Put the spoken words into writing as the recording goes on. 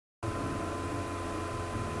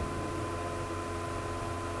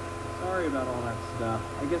sorry about all that stuff.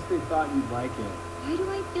 I guess they thought you'd like it. Why do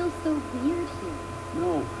I feel so weird here?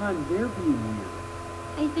 No, hon, they're being weird.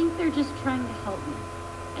 I think they're just trying to help me.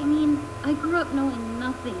 I mean, I grew up knowing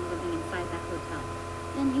nothing living inside that hotel.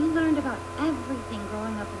 And you learned about everything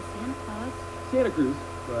growing up in Santa Claus. Santa Cruz,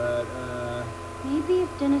 but, Maybe if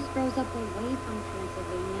Dennis grows up away from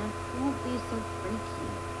Transylvania, he won't be so freaky.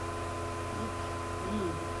 Like me.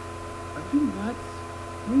 Are you nuts?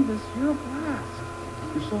 Mavis, you're a blast.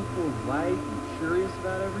 You're so full of life and curious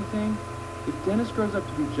about everything. If Dennis grows up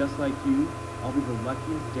to be just like you, I'll be the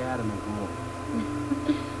luckiest dad in the world.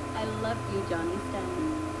 I love you, Johnny Stan.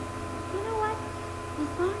 You know what? As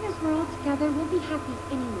long as we're all together, we'll be happy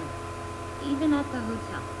anywhere. Even at the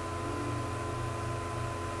hotel.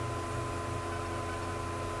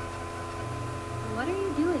 What are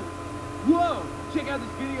you doing? Whoa! Check out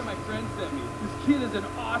this video my friend sent me. This kid is an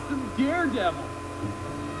awesome daredevil.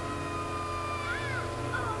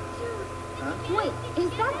 Huh? Wait,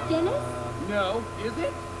 is that Dennis? No. Is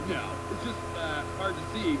it? No. It's just, hard to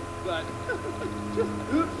see, but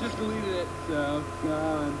just deleted it, so,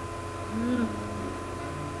 gone.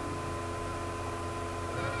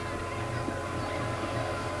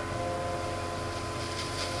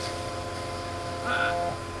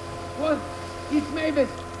 What? It's Mavis.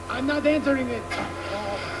 I'm not answering it. Come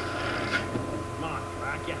on,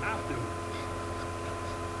 Drac, you have to.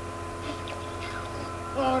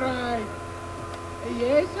 All right.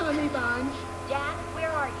 Yes, honey bunch. Dad,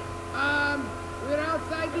 where are you? We're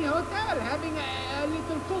outside the hotel having a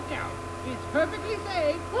little cookout. It's perfectly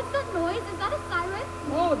safe. What's that noise? Is that a siren?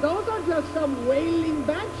 Oh, those are just some wailing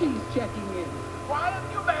banshees checking in. Quiet,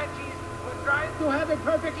 you banshees. We're trying To have a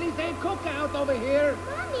perfectly safe cookout over here.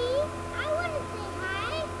 Mommy, I want to say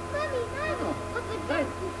hi. Mommy, Oh. look at Hey, this.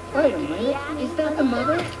 wait a minute. Is that the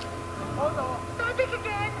mother? Oh, no. Stop it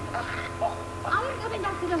again. I am coming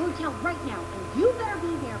back to the hotel right now, and you better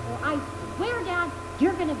be there, or I swear, Dad,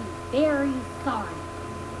 you're gonna be very sorry.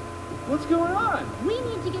 What's going on? We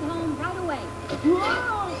need to get home right away.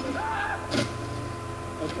 Whoa!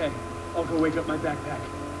 Okay, I'll go wake up my backpack.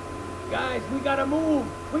 Guys, we gotta move.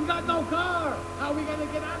 We got no car. How are we gonna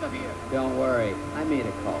get out of here? Don't worry, I made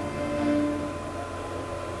a call.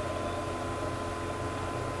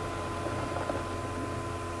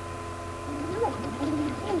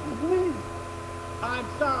 I'm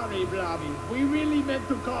sorry, Blobby. We really meant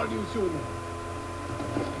to call you sooner.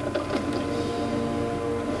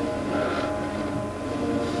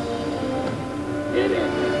 Hit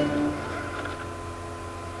it!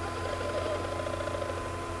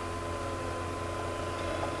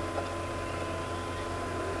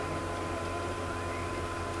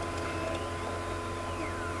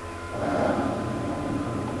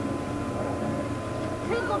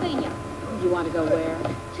 Transylvania. You want to go where?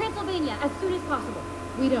 Transylvania, as soon as possible.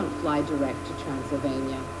 We don't fly direct to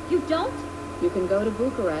Transylvania. You don't? You can go to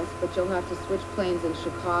Bucharest, but you'll have to switch planes in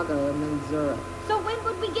Chicago and then Zurich. So when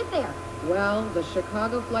would we get there? Well, the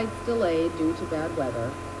Chicago flight's delayed due to bad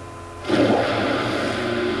weather.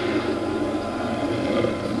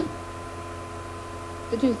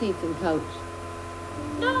 The 2 seats in coach.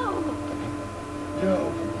 No!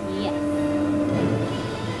 No. Yes.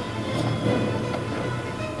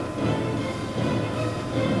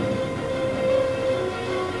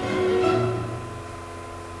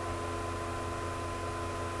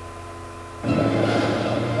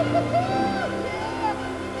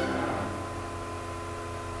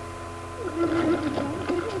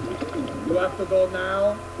 You have to go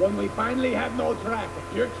now, when we finally have no traffic.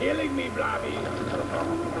 You're killing me, Blobby.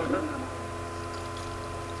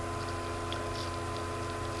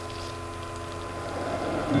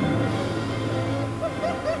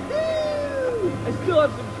 I still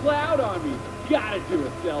have some cloud on me. Gotta do a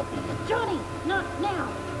selfie. Johnny, not now.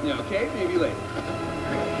 Yeah, okay, maybe later.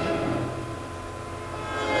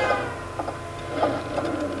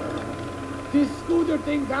 This scooter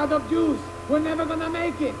thing's out of juice. We're never gonna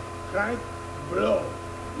make it. Right? Blow.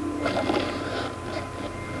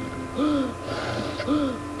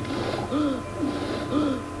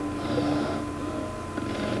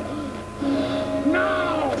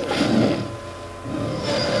 No!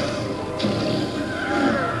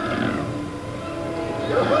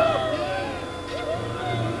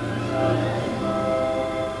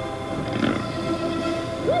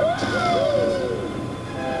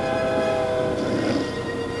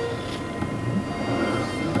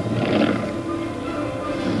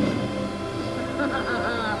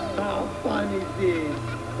 How fun is this?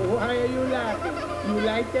 Why are you laughing? You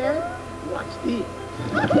like that? Watch this.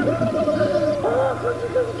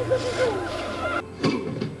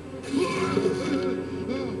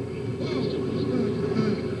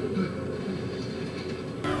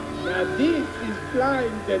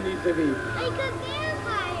 kind, Denisovie. Like a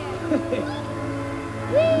vampire.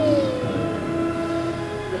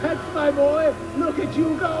 That's my boy. Look at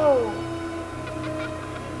you go.